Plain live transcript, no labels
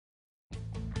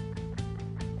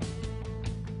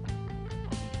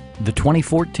The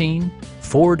 2014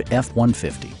 Ford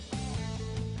F-150.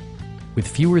 With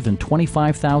fewer than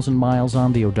 25,000 miles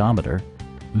on the odometer,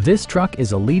 this truck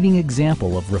is a leading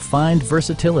example of refined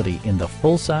versatility in the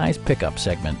full-size pickup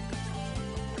segment.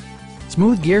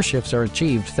 Smooth gear shifts are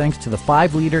achieved thanks to the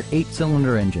 5-liter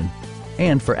 8-cylinder engine.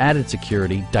 And for added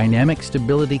security, dynamic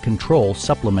stability control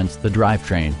supplements the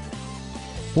drivetrain.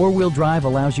 4-wheel drive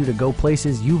allows you to go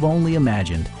places you've only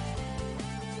imagined.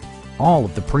 All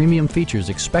of the premium features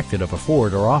expected of a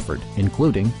Ford are offered,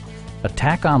 including a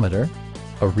tachometer,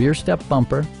 a rear step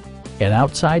bumper, an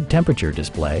outside temperature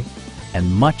display,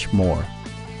 and much more.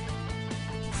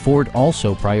 Ford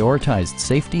also prioritized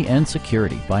safety and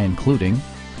security by including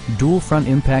dual front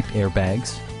impact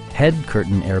airbags, head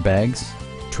curtain airbags,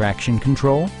 traction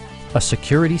control, a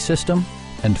security system,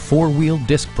 and 4-wheel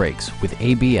disc brakes with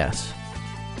ABS.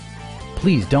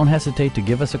 Please don't hesitate to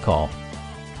give us a call.